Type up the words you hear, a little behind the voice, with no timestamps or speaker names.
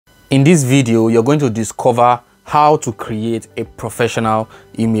In this video, you're going to discover how to create a professional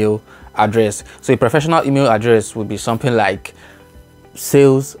email address. So a professional email address would be something like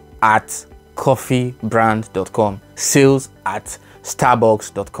sales@coffeebrand.com,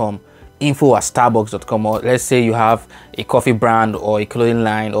 sales@starbucks.com, info@starbucks.com, or let's say you have a coffee brand or a clothing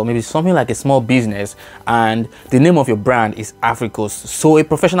line, or maybe something like a small business and the name of your brand is Africos. So a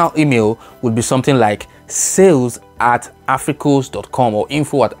professional email would be something like sales@africos.com or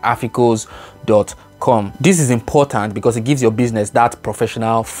info@africos.com. This is important because it gives your business that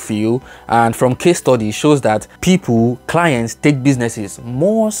professional feel, and from case study it shows that clients take businesses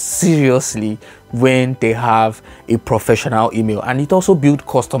more seriously when they have a professional email, and it also builds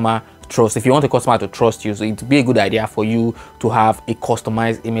customer trust. If you want a customer to trust you, so it'd be a good idea for you to have a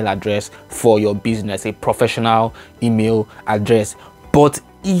customized email address for your business, a professional email address. But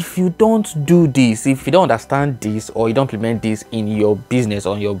if you don't do this, if you don't understand this, or you don't implement this in your business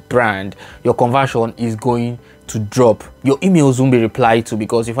or your brand, your conversion is going to drop. Your emails won't be replied to,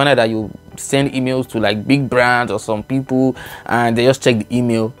 because you find out that you send emails to like big brands or some people and they just check the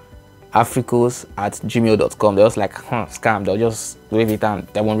email africos@gmail.com. they're just like scam. They'll just wave it and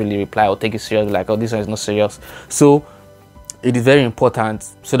they won't really reply or take it serious, like, oh, this one is not serious. So it is very important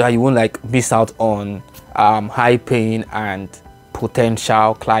so that you won't like miss out on high paying and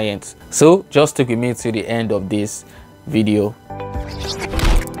potential clients. So just stick with me to the end of this video.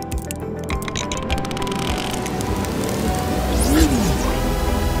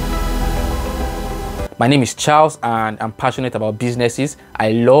 My name is Charles and I'm passionate about businesses.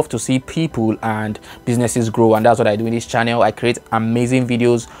 I love to see people and businesses grow, and that's what I do in this channel. I create amazing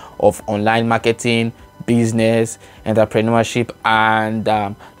videos of online marketing, business, entrepreneurship, and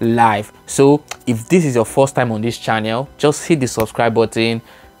life. So if this is your first time on this channel, just hit the subscribe button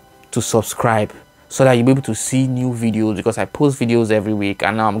to subscribe so that you'll be able to see new videos, because I post videos every week,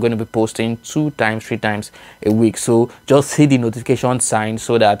 and now I'm going to be posting 2 times 3 times a week. So just hit the notification sign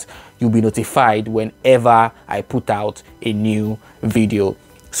so that you'll be notified whenever I put out a new video.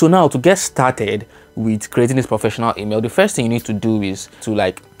 So now, to get started with creating this professional email, the first thing you need to do is to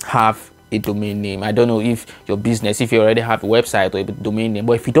like have a domain name. I don't know if your business, if you already have a website or a domain name,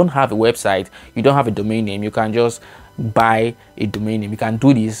 but if you don't have a website, you don't have a domain name, you can just buy a domain name. You can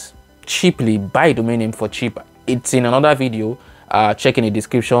do this cheaply, buy a domain name for cheap. It's in another video, check in the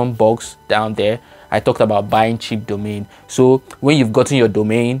description box down there. I talked about buying cheap domain. So when you've gotten your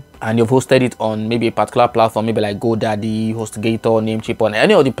domain and you've hosted it on maybe a particular platform, maybe like GoDaddy, HostGator, Namecheap, on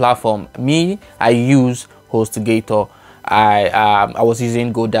any of the platform, I use HostGator. I was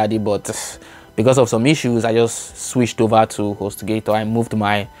using GoDaddy, but because of some issues I just switched over to HostGator. I moved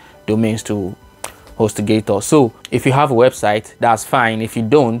my domains to HostGator. So if you have a website, that's fine. If you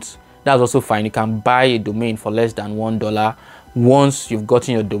don't, that's also fine. You can buy a domain for less than $1. Once you've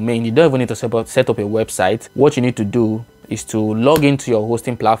gotten your domain, you don't even need to set up a website. What you need to do is to log into your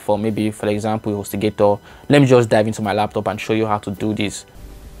hosting platform, maybe for example HostGator. Let me just dive into my laptop and show you how to do this.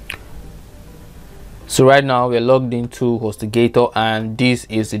 So right now we're logged into HostGator and this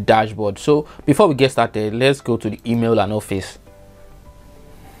is the dashboard. So before we get started, let's go to the email and office.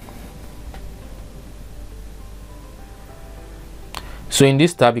 So in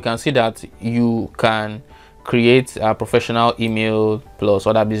this tab, you can see that you can create a professional email plus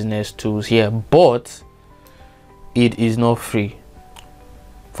other business tools here, but it is not free.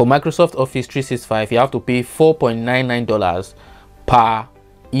 For Microsoft Office 365, you have to pay $4.99 per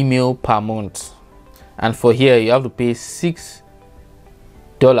email per month. And for here, you have to pay $6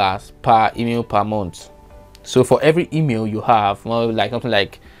 per email per month. So for every email you have, well, like something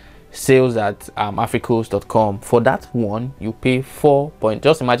like sales@africos.com, for that one you pay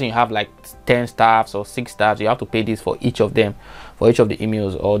just imagine you have like 10 staffs or 6 staffs, you have to pay this for each of them, for each of the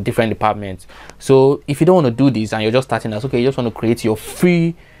emails or different departments. So if you don't want to do this and you're just starting, that's okay. You just want to create your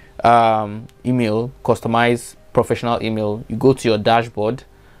free email, customized professional email, you go to your dashboard,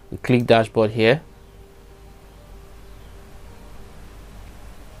 you click dashboard here,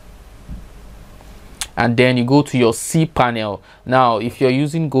 and then you go to your cPanel. Now if you're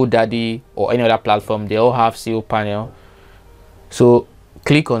using GoDaddy or any other platform, they all have cPanel. So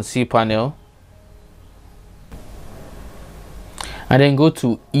click on cPanel and then go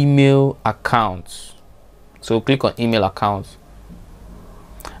to email accounts. So click on email accounts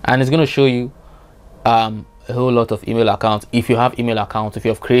and it's going to show you a whole lot of email accounts. If you have email accounts, if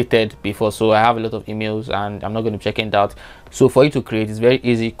you have created before, so I have a lot of emails and I'm not going to check it out. So for you to create, it's very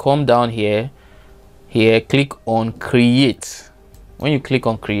easy. Come down here, click on create. When you click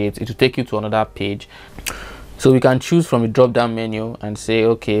on create, it will take you to another page. So we can choose from the drop down menu and say,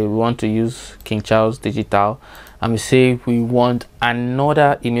 okay, we want to use King Charles Digital, and we say we want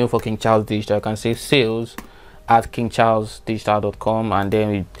another email for King Charles Digital, you can say sales@kingcharlesdigital.com, and then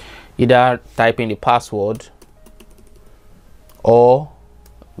we either type in the password or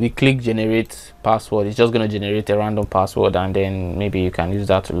we click generate password. It's just going to generate a random password, and then maybe you can use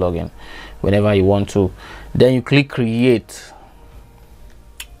that to log in whenever you want to. Then you click create.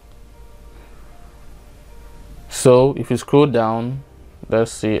 So if you scroll down,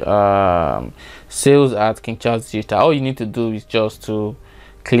 let's see, sales@kingcharlesdigital. All you need to do is just to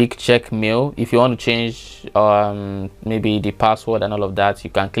click check mail. If you want to change maybe the password and all of that, you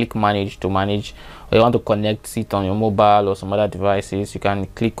can click manage to manage, or you want to connect it on your mobile or some other devices, you can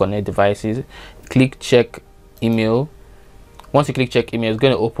click connect devices, click check email. Once you click check email, it's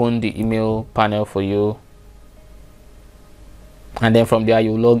going to open the email panel for you, and then from there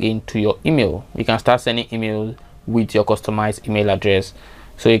you log into your email. You can start sending emails with your customized email address.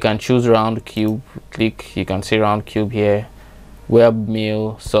 So you can choose round cube, click, you can see round cube here,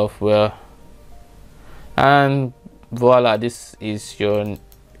 webmail software, and voila, this is your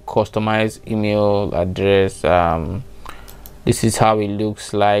customized email address. This is how it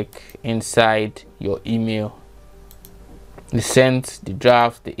looks like inside your email, the sent, the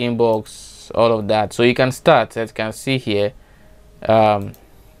draft, the inbox, all of that. So you can start, as you can see here,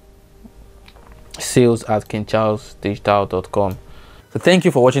 sales@kingcharlesdigital.com. So thank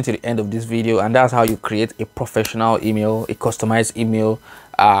you for watching to the end of this video, and that's how you create a professional email, a customized email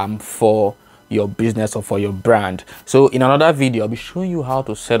for your business or for your brand. So in another video, I'll be showing you how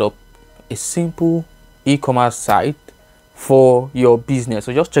to set up a simple e-commerce site for your business.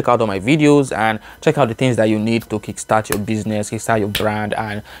 So just check out all my videos and check out the things that you need to kickstart your business, kickstart your brand,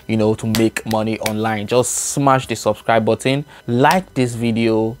 and to make money online. Just smash the subscribe button, like this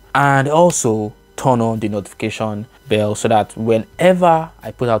video, and also turn on the notification bell so that whenever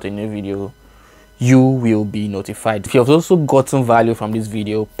I put out a new video, you will be notified. If you have also gotten value from this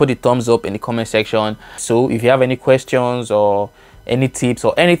video, put a thumbs up in the comment section. So if you have any questions or any tips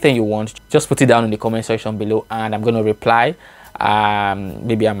or anything you want, just put it down in the comment section below and I'm going to reply.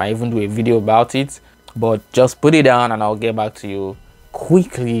 Maybe I might even do a video about it, but just put it down and I'll get back to you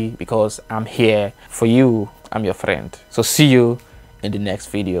quickly because I'm here for you. I'm your friend. So see you in the next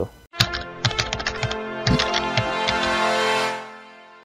video.